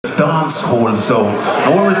dance hall zone.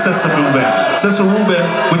 Now where is Cecil Reuben? Cecil Reuben,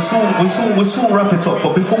 we soon wrap it up,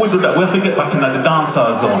 but before we do that, we have to get back in the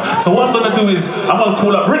dancehall zone. So what I'm gonna do is, I'm gonna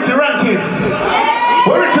call up Ricky Rankin.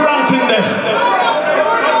 Where Ricky Rankin there?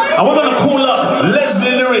 And we're gonna call up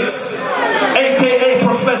Lezlee Lyrix, aka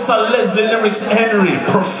Professor Lezlee Lyrix Henry.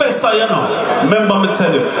 Professor, you know. Remember me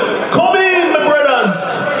tell you. Come in, my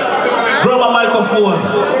brothers. Grab a microphone.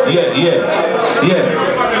 Yeah.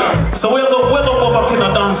 So we're gonna go back in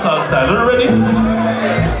a dancehall style. Are you ready?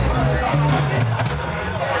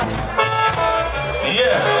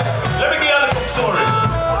 Yeah. Let me give you a little story.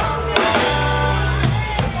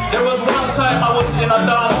 There was one time I was in a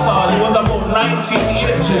dancehall. It was about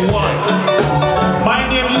 1981. My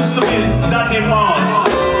name used to be Daddy Man.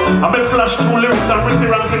 I may flash 2 lyrics and Ricky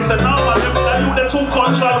Rankin said, no man, you the 2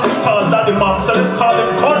 cultural called Daddy Man, so let's call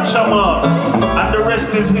him Culture Man. And the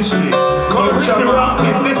rest is history. So Ricky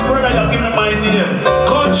Rankin, this brother you give me my name.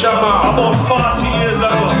 Culture Man. About 40 years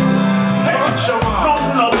ago. Hey, Culture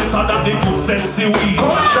Man. No better than the good sensei weed.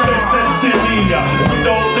 Culture Man. Sensei media,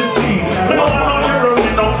 without the sea. We don't want no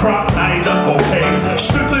heroin, no crack, neither cocaine.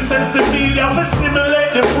 Strictly sensei media for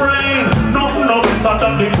stimulate the brain. No better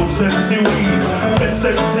than the good sensei weed. The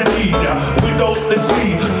sensei media, without the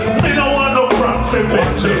sea. We don't want no crack for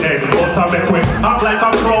mentioning. Also make we act like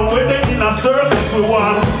a crowd with the inner circus. We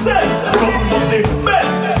want sex, nothing but the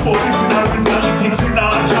best. Spoken in our reality, in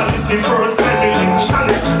our chalice. The first leveling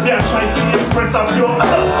chalice. They are trying to impress of your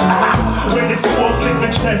when the smoke in the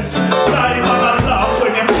chest. Time and a laugh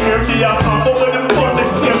when you hear me a pop. But when them burn the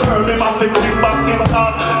same herb, him have to kick back in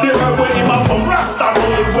top. The herb when him have a rasta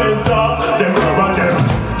roll it well down. Them herb and them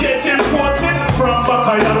get imported from back.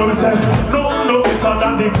 I always said, no better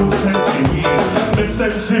than the good sensei weed. The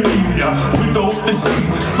sensei media without the seed.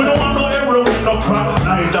 We don't want no heroin, no crack,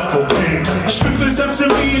 neither cocaine. Strictly sensei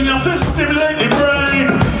media to stimulate the brain.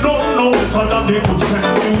 No better than the good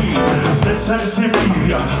sensei weed. The sensei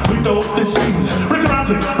media without the seed. Ricky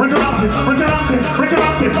Rankin.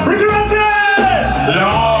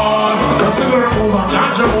 Lord, still a remover,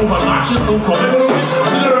 ganja mover, matches no come.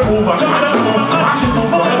 Still a remover, ganja mover, matches no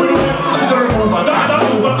come. Still a remover, ganja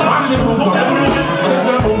mover, matches no come. Still a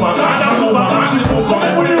remover, ganja mover, matches no come.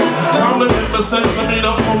 Come to get the sense of me,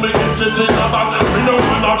 that's for me, get you back. We don't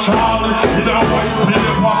want no Charlie, we don't want you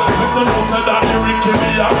paper. Listen, no say that you Ricky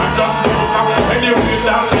me, I just smoke. Anyway,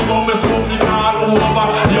 that we go, me smoke it all over.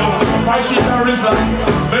 Yo, if I shit her is like,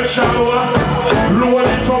 make shower, roll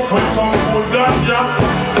it up with some good ganja.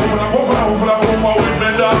 Over with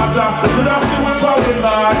my daughter, should I see with my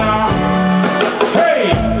banana?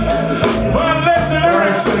 Hey, man, Lezlee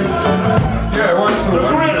Lyrix. Yeah, 1, 2, the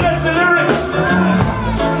great Lezlee Lyrix.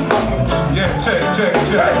 Yeah, check.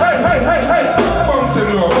 Hey. Bounce it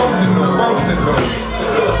low.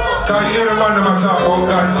 Can you hear the man that talk about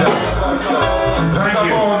ganja? It's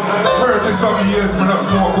about 30-something years when I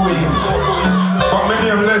smoke weed. But my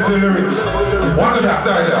name Lezlee Lyrix. What's the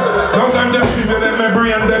style? No ganja stimulate my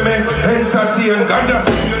brain, they may entertain. Ganja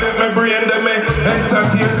stimulate my brain, they may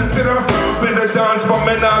entertain. See them stop in the dance, but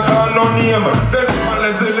me not call no name. Them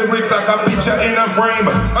Lezlee Lyrix like a picture in a frame.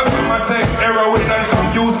 I some take heroin and some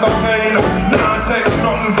use cocaine. Nah, take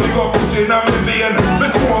nothing for go pushing on my vein. Me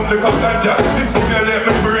smoke the ganja, this stimulate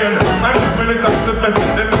my brain. And this really compliment,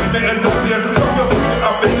 they make me entertain. Come up with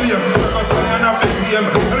a billion, because I am a billion. And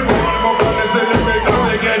if you want to go on Lezlee Lyrix,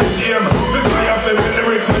 they get shame. Before you have the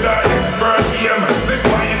lyrics with an expert game.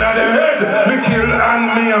 Before you know the head, we kill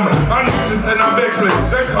and maim. And this in a Bexley,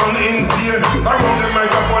 they turn insane. Around the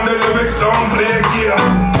microphone, the lyrics don't play a game.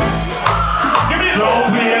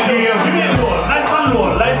 Don't play a game. Give me a load. Nice and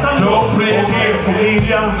low. Don't play a game for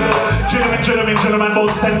media. Gentlemen,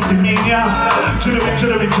 both sense in media.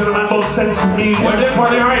 Gentlemen, both sense in media.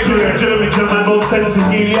 Gentlemen, both sense in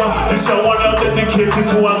media. This is one out dedicated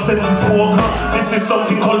to our sense in smoker. This is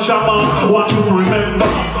something Culture Man want you to remember.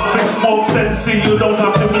 To smoke sensei, you don't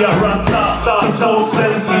have to be a rasta. To smoke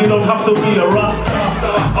sensei, you don't have to be a rasta.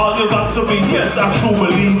 All you got to be, yes, a true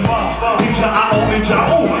believer. Ninja and only Jah,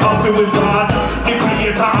 I feel with Father. The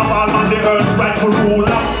creator of all man, the earth's rightful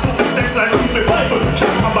ruler. Sex like in the Bible,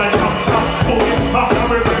 chapter by chapter. Spoken after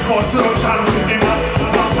every record, search and reading.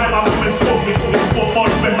 Last time I'm going to smoke it, it's spoke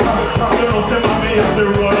much better. You know, say my me have the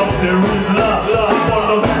run up the Rizla. One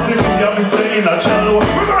doesn't see me, I'll be saying a channel.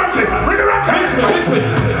 Ring it, mix me.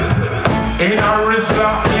 In a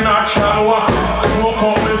Rizla, in a Chalwa, smoke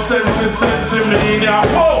up the sense media.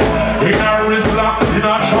 Oh, in a Rizla, in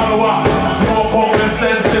a Chalwa, smoke up the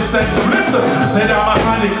sense. listen. Said I'm a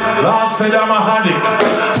haddock. Lord said I'm a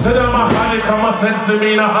haddock. Said I'm a haddock. I'm a sense to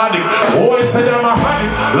me in a haddock. Boy said I'm a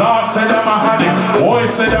haddock. Lord said I'm a haddock. Boy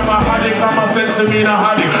said I'm a haddock. I'm a sense to me in a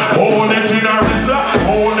haddock. Oh, the Gina Rizla.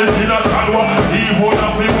 Oh, the Gina Talwa. Evil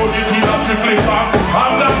of people, the Gina strictly back.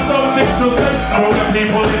 I've got something to say. How the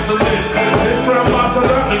people listen this. This from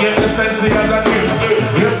Ambassador to get the sense of that gift.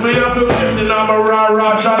 Yes, me have to listen. I'm a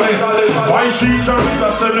rah-rah chalice. Why she chalice? I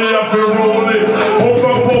said me have to roll it. Puff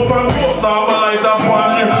and puff, I'm a light up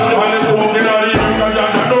on you. And it's walking on you.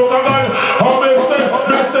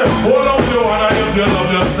 Hold up you and I if you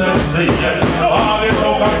love yourself, see it. All the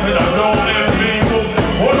talk and say that don't let me move.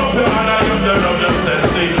 Hold up you and I if you love yourself,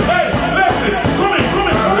 see it. Hey, Lezlee, come in.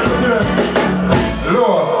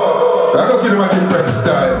 Lord, I don't give him a different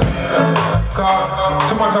style. Cause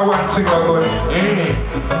too much of one thing I'm going.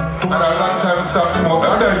 And a long time stop smoking.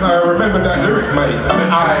 I don't even remember that lyric, mate.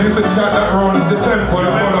 I used to chant that around the temple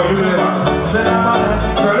and all of this. So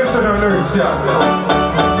listen to the lyrics, yeah.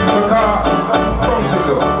 Because, bounce it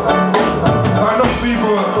though. I know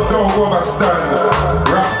people don't understand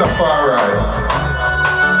Rastafari.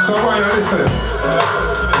 So why you listen?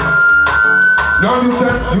 Now you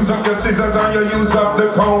can use up your scissors and you use up the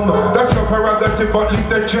comb. That's your prerogative, but leave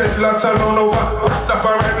the dreadlocks alone over.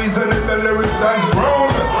 Rastafari reason in the lyrics has grown.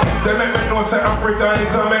 They make me know say Africa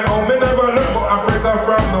into me home. Me never learn about Africa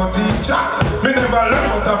from no teacher. Me never learn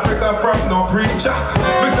about Africa from no preacher.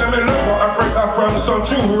 Me say me learn about Africa from some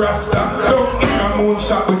true Rasta. Don't eat a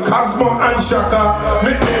moonshot with Cosmo and Shaka.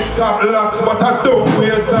 Me eat top locks, but I don't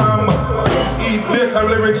wear them. Don't eat bacon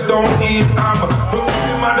lyrics, don't eat ham. But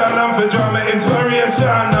the mother and for draw me inspiration.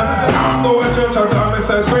 I go to church and call me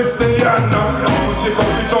say Christian. She come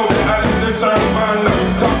it out and leave the sermon.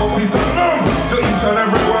 Top of piece of to each and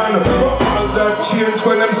every one. But all that change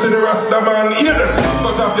when them see the Rasta man. Hear them,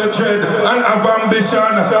 cut off your dread and have ambition.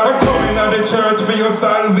 I'm coming to the church for your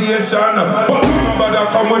salvation. But nobody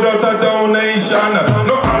come without a donation.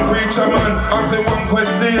 No, I'll preach a man, ask him one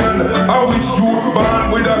question. I wish you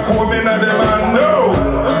born with a comb in the man. No!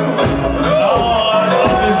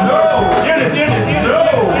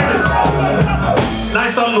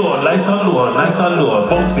 Nice and low, nice and low, nice and low,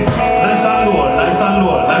 bounce it. Nice and low, nice and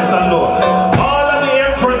low, nice and low. All of the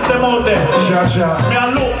empress them out there. Me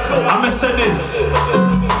a look, I me say this.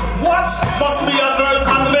 What must be a girl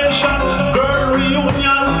convention, girl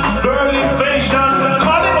reunion, girl invasion?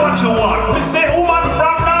 Call it what you want. Me say woman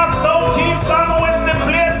from north, south, east, and west, the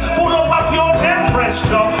place full of a pure empress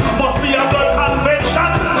job. Must be a girl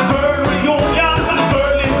convention, girl reunion,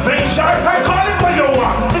 girl invasion. Call it what you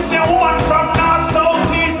want. Me say woman from north, south,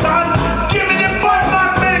 east, and give me the bad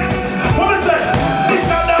man mix. What me say? This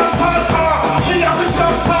and that for the car. She have to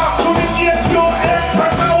stop talk to me get your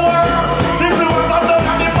empress and war. If you want to look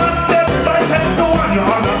at the man, them by 10 to 1, you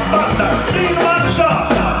understand that? Big man shot.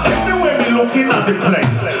 Everywhere me looking at the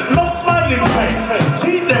place, no smiling face.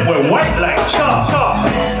 Teeth them were white like chalk.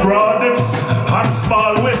 Broad hips and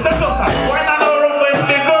small waist. Them just like why not around when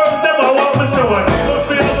the girls them are what me say what? Must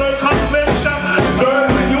be a girl convention, girl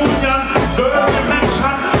reunion, girl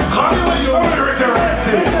dimension. Come with you,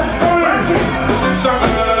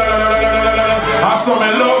 I saw me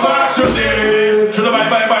love her today. Should I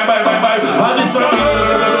bye. And this I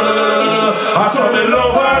saw me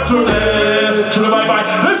love her today. Should I bye.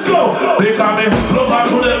 Let's go. They call me love her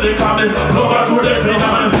to them. They call me love her to them.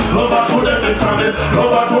 Love her to them. They call me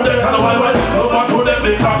love her to them. Love her to them.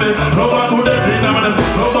 They call me love her to them.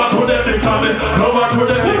 Love her to them. They call me love her to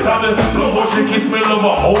them. They call me love how she kiss me, love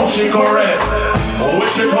her how she caress. Oh, when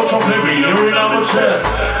she touch up me hearing on my chest.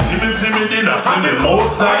 Give me dinner, send me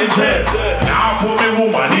most digest. Now put me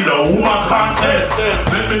woman in a woman contest.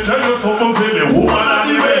 Let me tell you something, baby, woman are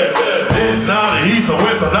the best. It's not the east or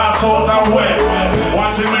west or not south or west.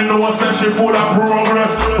 Watching me know say she full of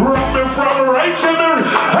progress. Rock me from right to me.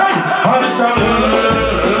 Hey, and it's a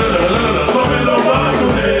so me love her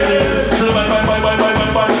today.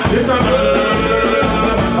 Bye. It's a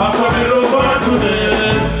I saw me love her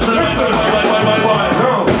today. Listen, bye.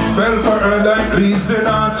 No, fell for her like leaves in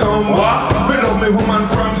autumn. Me love me woman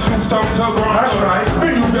from Houston to Grunge. That's right. Me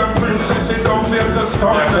knew the princess, she don't feel to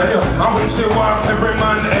start. And when she walk, every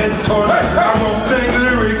man head turn. I wrote big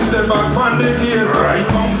lyrics, step back on the case.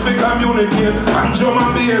 Come to communicate and drum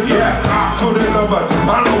and bass. Talk to the lovers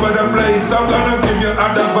all over the place. I'm gonna give you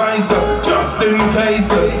advice, just in case.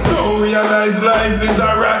 Don't realize life is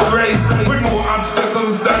a rat race with more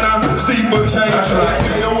obstacles than a steeplechase.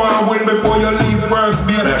 You want to win before you leave first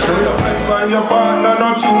base. Find your partner,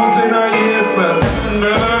 not choosing a yes.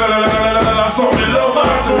 So me love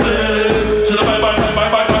her today.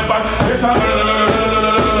 Bye. It's a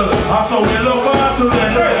I saw me love her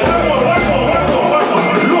today.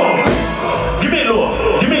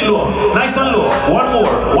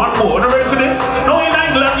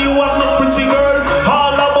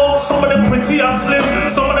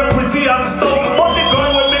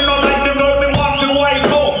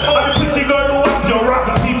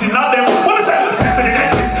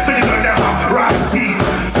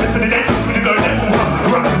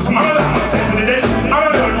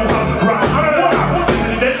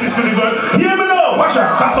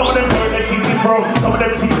 some of them girls that teeth in brown, some of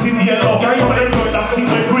them teeth in yellow, some of them girls that teeth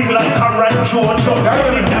in green like a right George. Some of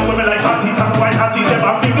them women like her teeth and white, her teeth them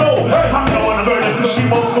I feel low. I'm the one girl that fishy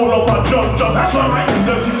mouth full of a jug. Just a shot right in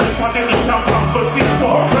the teeth and what them eat and pump the teeth. So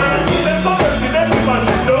her teeth them so dirty, them people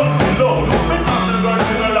don't know. Me talk to the girl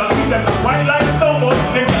that teeth them white like stone, but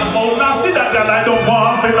they can't hold. Now see that girl I don't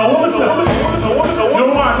want to know. You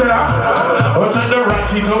don't want that? Oh, take the rat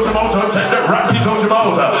teeth out your mouth, take the rat teeth out your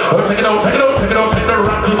mouth. Oh, take it out, take it out, take it out, take the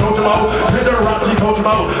rat teeth out your mouth. Take the rat teeth out your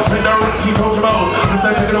mouth, take the rat teeth out your mouth.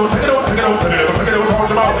 Listen, take it out, take it out, take it out, take it out, take it out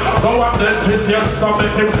your mouth. Go up there, twist your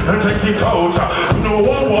stomach and take it out. No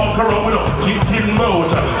one walk around with a kicking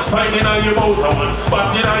mouth. Sliding on your mouth, one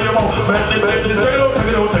spot in your mouth. Badly, badly, take it out, take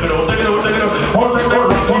it out, take it out, take it out, take it out. Oh, take the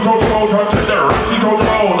rat teeth out your mouth, take the rat teeth out your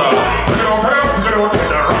mouth. Take it out, take it out, take it out, take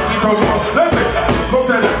the rat teeth out your mouth. Listen, come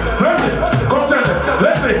tell it, listen, come tell it,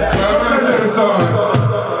 listen. I'm going to tell you something.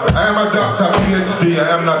 I am a doctor, PhD,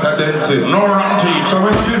 I am not a dentist. No rotten teeth. So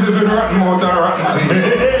when you visit with rotten mouth and rotten teeth.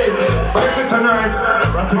 But I say tonight,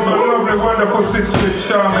 from a lovely, wonderful sister,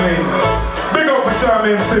 Charmaine. Big up for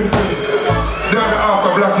Charmaine Simpson. The other half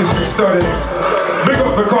of Black History Studies. Big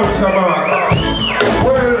up for Culture Mark.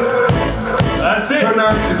 Well, that's it.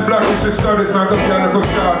 Tonight is Black History Studies, man. I'm going to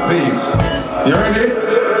start piece. You ready?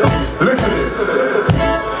 Listen to this.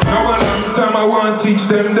 Now a long time I want to teach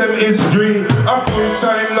them history. A full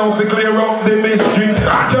time now to clear up the mystery.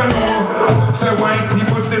 I don't know. Say white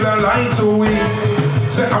people still a lie to we.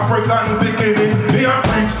 Say African bikini. Me a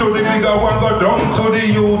preach to the bigger one, go down to the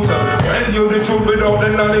youth. Tell you the truth without the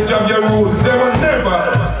knowledge of your root. There will never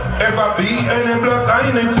ever be any black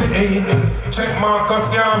identity. Check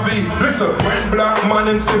Marcus Garvey. Listen, when black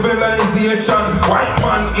man in civilization, white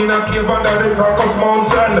man in a cave under the Caucasus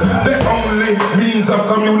Mountain, the only means of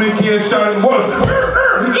communication was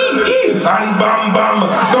and bam bam.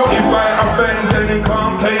 Don't if I offend any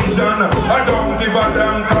Caucasian, I don't give a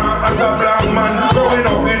damn car as a black man growing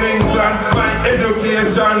up in England. My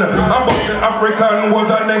education about the African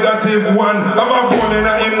was a negative one. Have a bone in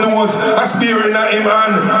him nose, a spear in him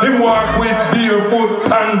hand. Him walk with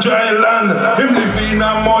barefoot and dry land. Him live in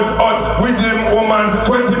a mud hut with him woman.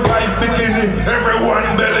 25 bikini, everyone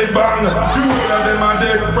belly bang. The whole of them are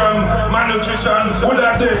dead from malnutrition. Would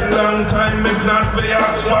have dead long time if not for your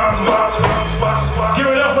swamp. Give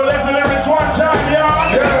it up for Lezlee Lyrix one time,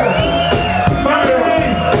 y'all. Yeah.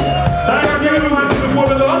 Family. Thank you, give everyone before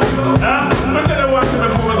we go. Look at the one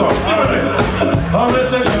before we go. See what I mean? I'm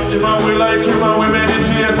listening to man, we like you, man, we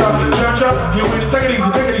meditate. Cha-cha, you win. Take it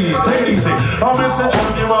easy, take it easy, take it easy. I'm listening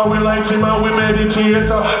to man, we like you, man, we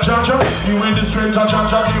meditate. Cha-cha, you win the strength,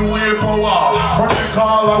 cha-cha, you win power. Protect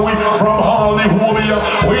all the way from Hollywood.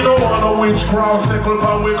 We don't want a witchcraft sickle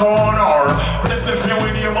pan we corner. Bless if you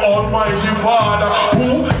with him, Almighty Father,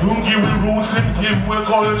 who don't give we roots and give we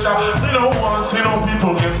culture. We don't want to see no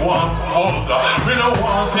people get one vulgar. We don't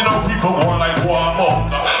want to see no people go like one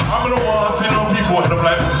monk. I don't want to see no people head up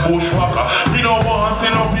like bushwhacker. We don't want to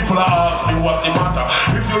see no people that ask me what's the matter.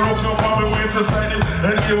 If you look up on the way society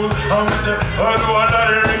and you I'm in the I know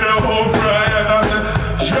another in the whole fry and I said,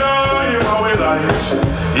 joy in our light.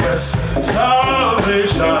 Yes,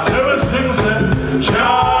 salvation never sings it.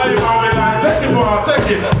 Joy in our light. Take it, boy, take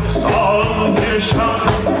it. Salvation.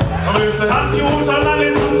 Thank you,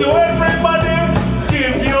 Hootananny, thank you, everybody.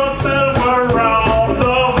 Give yourself a round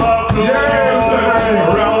of applause. Yes,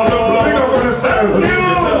 a round of applause. Big up for yourself.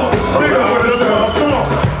 Big up for yourself. Come on.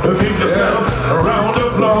 Give yourself a round of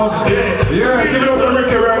applause. Yeah, give it up for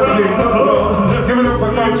Ricky Rankin. Give it up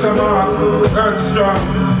for Culture Mark, Earthstrong.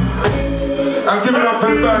 And give it up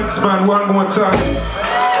for Advance Man one more time.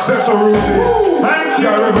 Cecil, Reuben. Thank you.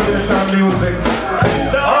 Revolution Music.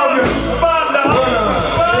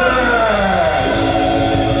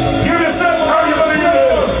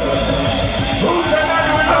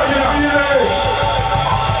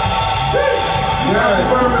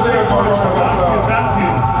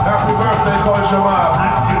 Happy birthday, Culture Mark.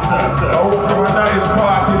 Thank you, sir. I hope you have a nice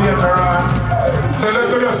party later on. So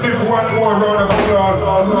let's just give one more round of applause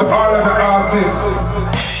to all of the artists.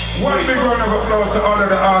 One big round of applause to all of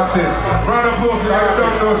the artists. Round of applause to the I don't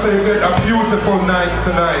artists. know, so you get a beautiful night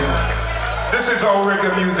tonight. This is how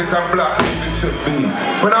reggae music and black music should be.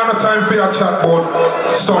 We're not have time for your chat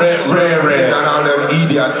about songs and all them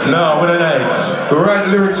idiot things. No, we're night. We write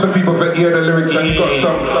lyrics for people to hear the lyrics, and you got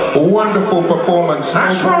some wonderful performance.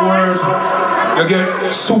 That's right. You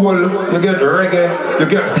get soul, you get reggae, you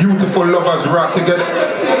get beautiful lovers rock, you get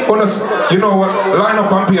honest, you know what? Line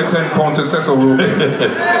up and pay £10 to Cecil Reuben.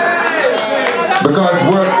 Because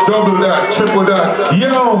we're double that, triple that.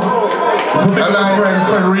 Yo! Big up friend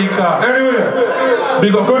Frederica. Anyway,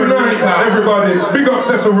 big up good night, everybody. Big up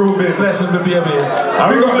Cecil Reuben. Bless him to be a bit.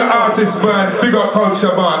 Big up the artist band. Big up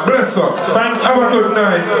culture band. Bless up. Thank you. Have a good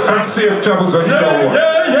night and safe travels when you know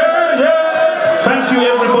what. Thank you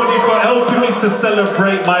everybody for helping me to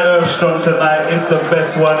celebrate my Earthstrong tonight. It's the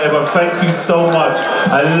best one ever. Thank you so much.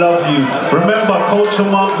 I love you. Remember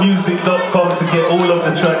culturemarkmusic.com to get all of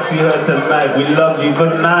the tracks you heard tonight. We love you.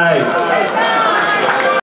 Good night.